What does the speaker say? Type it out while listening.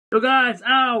So guys,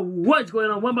 what's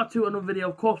going on? Welcome back to another video.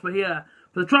 Of course, we're here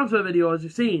for the transfer video, as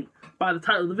you've seen by the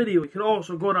title of the video. You can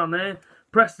also go down there,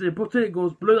 press the button, it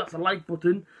goes blue, that's the like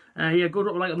button. Yeah, go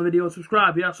drop a like on the video and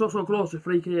subscribe. Yeah, so close to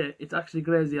 3K. It's actually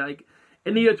crazy. Like,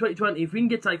 in the year 2020, if we can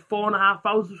get to like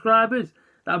 4,500 subscribers,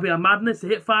 that would be a madness. To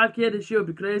hit 5K this year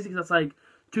would be crazy, because that's like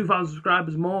 2,000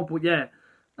 subscribers more. But yeah,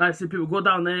 like I said, people go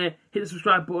down there, hit the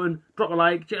subscribe button, drop a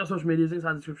like, check out social medias,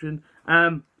 inside the description.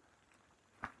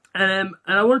 And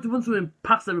I wanted to run something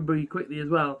past everybody quickly as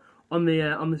well on the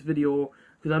on this video,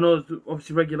 because I know there's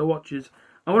obviously regular watchers.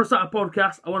 I want to start a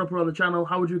podcast. I want to put it on the channel.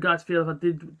 How would you guys feel if I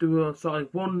did do a sort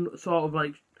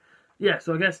of yeah?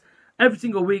 So I guess every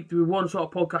single week do one sort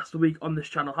of podcast a week on this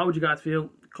channel. How would you guys feel?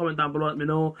 Comment down below, let me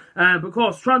know. But of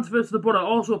course, transfers to the Butter.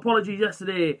 Also, apologies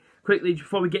yesterday. Quickly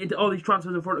before we get into all these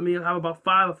transfers in front of me, I have about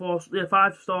five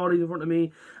stories in front of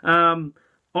me.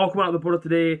 All coming out of the Butter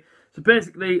today. So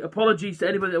basically, apologies to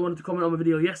anybody that wanted to comment on my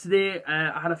video yesterday.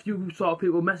 I had a few sort of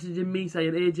people messaging me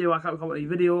saying, AJ, why can't we comment on your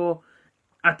video?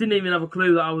 I didn't even have a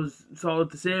clue that I was sort of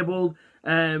disabled.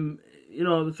 You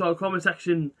know, the sort of comment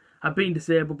section had been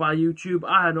disabled by YouTube.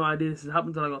 I had no idea this had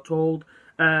happened until I got told.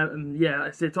 And yeah,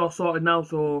 I say it's all sorted now,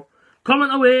 so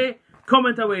comment away,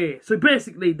 comment away. So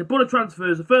basically, the Butter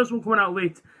transfers, the first one coming out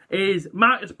with is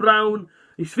Marcus Brown.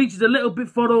 He features a little bit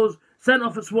for us, sent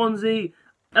off at Swansea.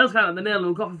 That was kind of the nail in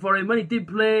the coffin for him. When he did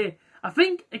play, I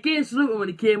think against Luton when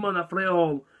he came on that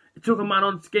free-all, he took a man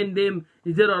on, skinned him,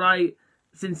 he did alright.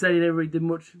 Since then, he never really did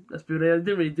much. Let's be real, he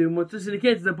didn't really do much. Listen, he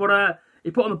came to the Butter,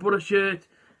 he put on the Butter shirt,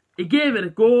 he gave it a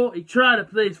go, he tried to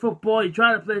play his football,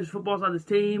 side his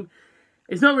team.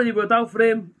 It's not really worked out for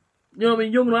him. You know what I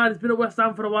mean? Young lad, he's been at West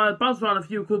Ham for a while, bounced around a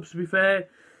few clubs to be fair.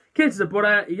 Came to the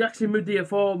Butter, he actually moved here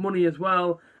for money as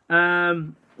well. You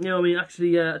know what I mean?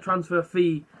 Actually, a transfer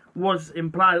fee was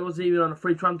implied. It wasn't even on a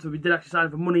free transfer. We did actually sign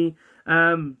for money.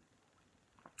 But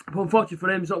unfortunately for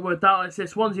him, it's not worked out. Like I say,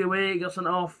 Swansea away, he got sent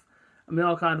off. And we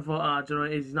all kind of thought, do you know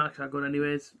what it is? He's not actually that good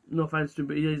anyways. No offence to him,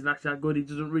 but he isn't actually that good. He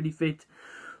doesn't really fit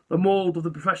the mould of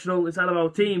the professional inside of our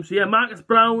team. So yeah, Marcus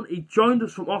Brown, he joined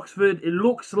us from Oxford. It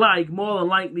looks like, more than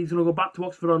likely, he's going to go back to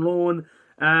Oxford on loan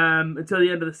until the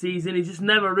end of the season. He's just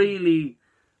never really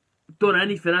done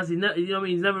anything, has he? You know what I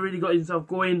mean? He's never really got himself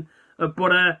going.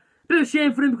 But bit of a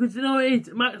shame for him, because you know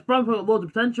Marcus Brown's got loads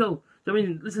of potential. I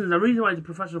mean, listen, there's a reason why he's a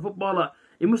professional footballer.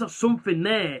 He must have something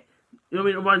there. You know what I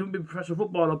mean? Otherwise he wouldn't be a professional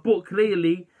footballer. But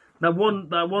clearly, that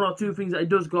one or two things that he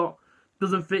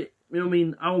doesn't fit. You know what I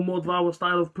mean? Our mold, our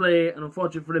style of play. And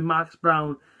unfortunately for him, Marcus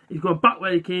Brown, he's going back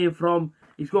where he came from.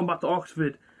 He's going back to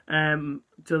Oxford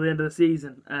till the end of the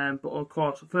season. But of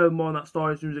course, furthermore on that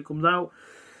story as soon as it comes out.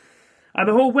 And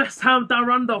the whole West Ham Dan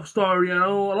Randolph story, you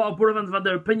know, a lot of Butter fans have had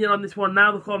their opinion on this one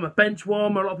now. They call him a bench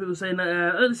warmer. A lot of people saying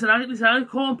that, listen, I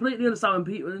completely understand when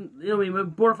people, you know what I mean, when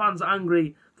Butter fans are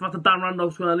angry the fact that Dan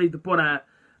Randolph's going to leave the Butter,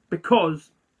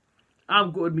 because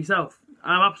I'm gutted myself.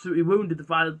 I'm absolutely wounded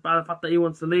by the fact that he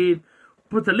wants to leave.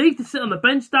 But to leave to sit on the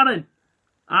bench, Darren,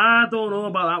 I don't know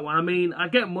about that one. I mean, I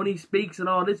get money speaks and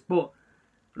all this, but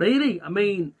really, I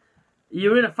mean,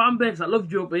 you're in a fan base that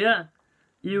loved you up here.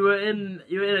 You were in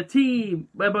a team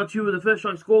whereby you were the first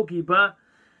choice goalkeeper,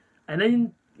 and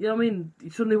then, you know what I mean,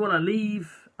 you suddenly want to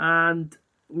leave and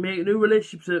make new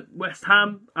relationships at West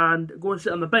Ham and go and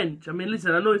sit on the bench. I mean,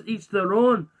 listen, I know it's each their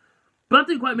own, but that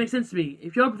didn't quite make sense to me.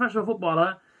 If you're a professional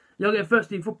footballer, you're getting first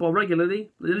team football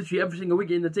regularly, literally every single week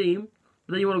in the team,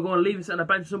 but then you want to go and leave and sit on the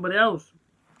bench with somebody else,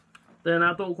 then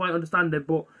I don't quite understand it.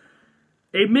 But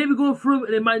it may be going through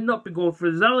and it might not be going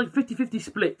through. There's now like 50-50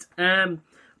 split.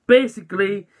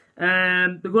 Basically,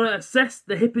 they're going to assess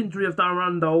the hip injury of Dan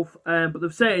Randolph, but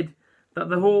they've said that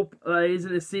the hope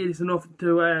isn't as serious enough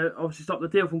to obviously stop the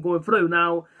deal from going through.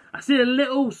 Now, I seen a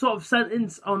little sort of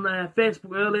sentence on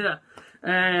Facebook earlier.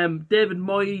 David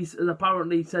Moyes has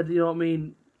apparently said, you know what I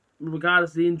mean, regardless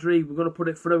of the injury, we're going to put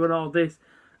it through and all this.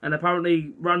 And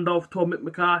apparently, Randolph told Mick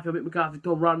McCarthy, or Mick McCarthy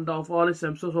told Randolph, oh, listen,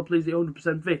 I'm so pleased he's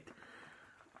 100% fit.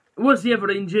 Was he ever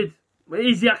injured?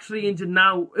 Is he actually injured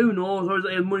now? Who knows? Or is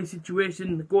it a money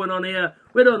situation going on here?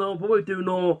 We don't know, but what we do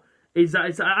know is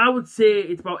that I would say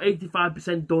it's about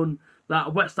 85% done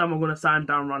that West Ham are going to sign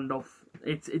Dan Randolph.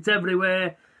 It's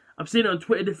everywhere. I've seen it on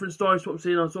Twitter, different stories, what I'm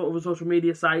seeing on sort of other social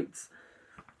media sites.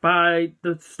 By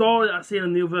the story that I've seen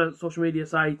on the other social media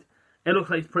site, it looks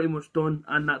like it's pretty much done,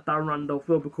 and that Dan Randolph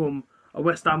will become a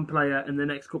West Ham player in the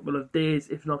next couple of days,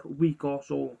 if not a week or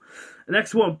so. The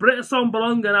next one, Britterson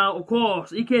Bolonga. Now, of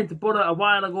course, he came to Butter a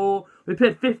while ago. We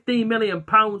paid £15 million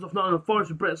off Nottingham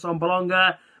Forest for Britterson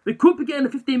Bolonga. We could be getting the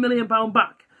 £15 million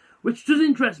back, which does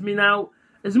interest me now.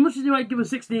 As much as you might give us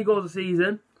 16 goals a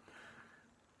season,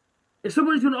 if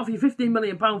somebody's going to offer you £15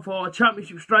 million for a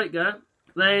championship striker,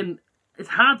 then it's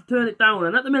hard to turn it down.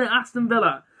 And at the minute, Aston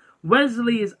Villa,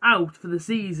 Wesley is out for the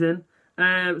season.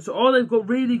 So all they've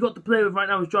really got to play with right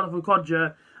now is Jonathan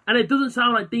Kodjia. And it doesn't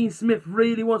sound like Dean Smith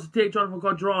really wants to take Jonathan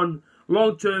Kodjia on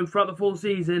long term throughout the full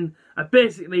season and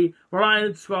basically rely on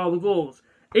him to score all the goals.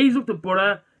 He's looked at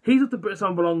Borough, he's looked at Britt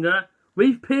Assombalonga.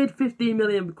 We've paid 15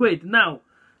 million quid. Now,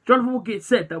 Jonathan Woodgate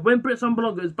said that when Britt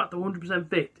Assombalonga is back to 100%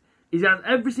 fit, he has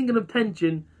every single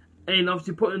intention in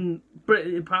obviously putting Britt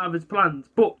in part of his plans.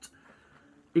 But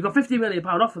he got £15 million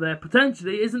offer there.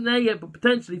 Potentially, isn't there yet, but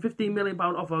potentially £15 million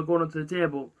offer going onto the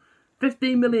table.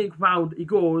 £15 million he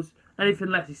goes, anything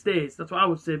less he stays. That's what I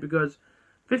would say, because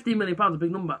 £15 million is a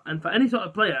big number. And for any sort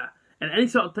of player and any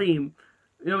sort of team,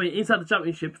 you know, inside the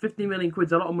Championship, 15 million quid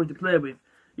is a lot of money to play with.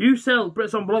 You sell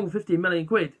Britt Assombalonga 15 million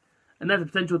quid, and there's a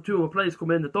potential 2 other players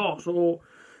coming in the door. So,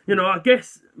 you know, I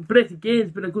guess Britt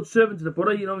again's been a good servant to the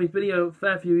Borough. You know, he's been here a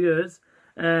fair few years.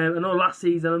 I know last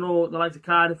season, I know the likes of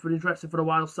Cardiff were interested for a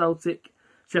while, Celtic,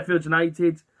 Sheffield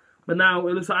United. But now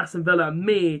it looks like Aston Villa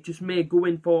may go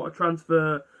in for a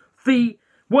transfer fee.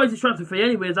 What is his transfer fee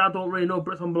anyways? I don't really know what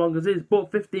Britt Assombalonga's is,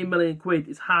 but 15 million quid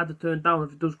is hard to turn down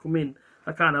if it does come in,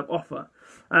 that kind of offer.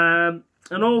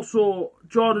 And also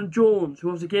Jordan Jones, who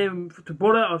obviously came to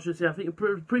Borough, I should say, I think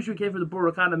I'm pretty sure he came from the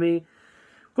Borough Academy.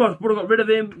 Of course, Borough got rid of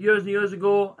him years and years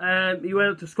ago. He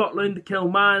went up to Scotland to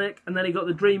Kilmarnock, and then he got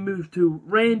the dream move to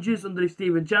Rangers under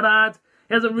Steven Gerrard.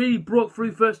 He hasn't really broke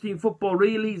through first team football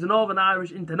really. He's a Northern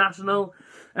Irish international.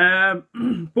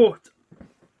 But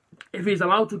if he's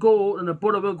allowed to go, then the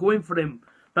Borough will go in for him.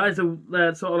 That is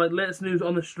the sort of like latest news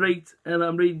on the street, and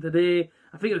I'm reading today.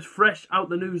 I think it was fresh out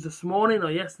the news this morning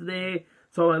or yesterday,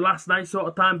 so like last night sort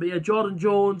of time. But yeah, Jordan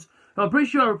Jones, I'm pretty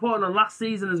sure I reported on last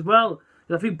season as well.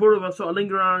 I think Borough was sort of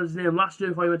lingering around his name last year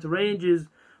before he went to Rangers.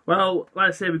 Well, like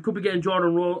I say, we could be getting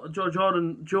Jordan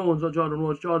Jones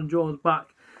back.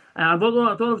 I don't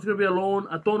know if it's going to be a loan.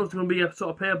 I don't know if it's going to be a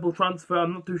sort of payable transfer.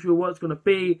 I'm not too sure what it's going to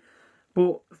be.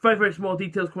 But very, very small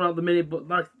details coming out at the minute. But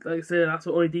like I say, that's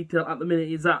the only detail at the minute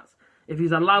is that if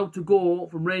he's allowed to go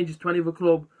from Rangers to any other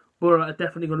club, Borough are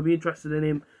definitely going to be interested in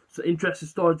him. So interesting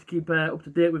story to keep up to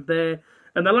date with there.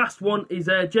 And the last one is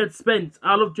Jed Spence.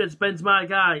 I love Jed Spence, my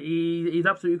guy. He's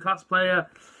absolutely a class player.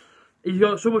 He's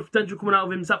got so much potential coming out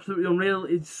of him. It's absolutely unreal.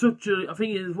 He's such a, I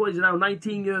think he's, what is he now,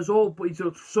 19 years old, but he's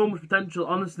got so much potential,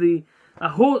 honestly. I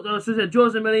hope, as I said,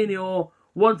 Jose Mourinho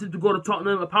wants him to go to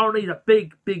Tottenham. Apparently he's a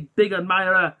big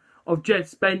admirer of Jed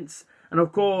Spence. And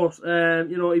of course,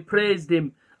 you know, he praised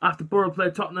him after Borough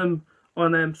played Tottenham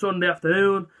on Sunday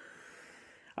afternoon.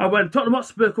 And when Tottenham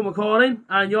Hotspur come calling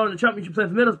and you're in the Championship playing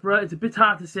for Middlesbrough, it's a bit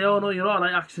hard to say, oh no, you're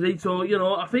alright actually. So, you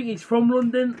know, I think he's from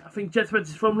London. I think Jed Spence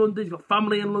is from London. He's got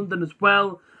family in London as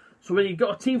well. So when you've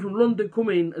got a team from London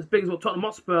coming as big as what Tottenham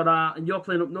Hotspur are, and you're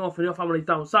playing up north and your family's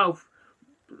down south,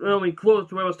 you know, I mean, close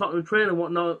to where I was Tottenham training and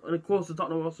whatnot, and close to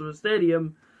Tottenham Hotspur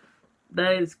Stadium,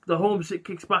 then the homesick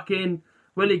kicks back in.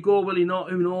 Will he go, will he not,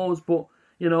 who knows? But,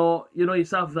 you know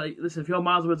yourself, that, listen, if you're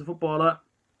miles away as a footballer,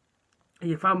 and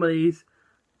your family's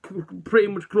pretty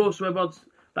much close to where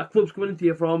that club's coming into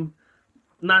you from,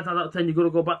 9 times out of 10 you're going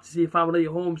to go back to see your family,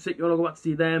 you're homesick, you want to go back to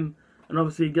see them, and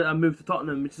obviously get that move to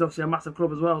Tottenham, which is obviously a massive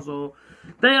club as well. So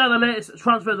they are the latest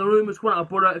transfers and rumours coming out of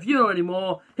Borough. If you know any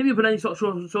more, hit me up on any sort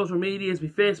of social medias, my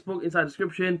Facebook, inside the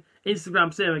description,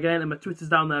 Instagram, same again, and my Twitter's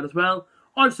down there as well.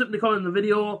 Or just simply comment on the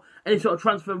video, any sort of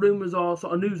transfer rumours or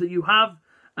sort of news that you have.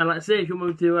 And like I say, if you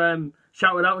want me to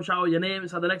shout it out and shout out your name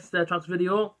inside the next transfer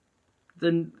video,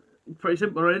 then pretty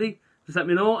simple really. Just let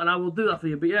me know and I will do that for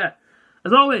you. But yeah,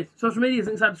 as always, social media is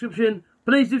inside the description.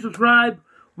 Please do subscribe.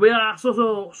 We are so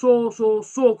close to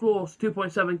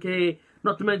 2.7k.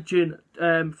 Not to mention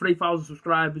 3,000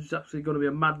 subscribers, which is actually going to be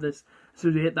a madness as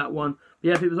soon as we hit that one. But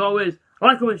yeah, people, as always,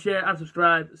 like, comment, share and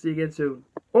subscribe. See you again soon.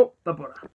 Up the Borough.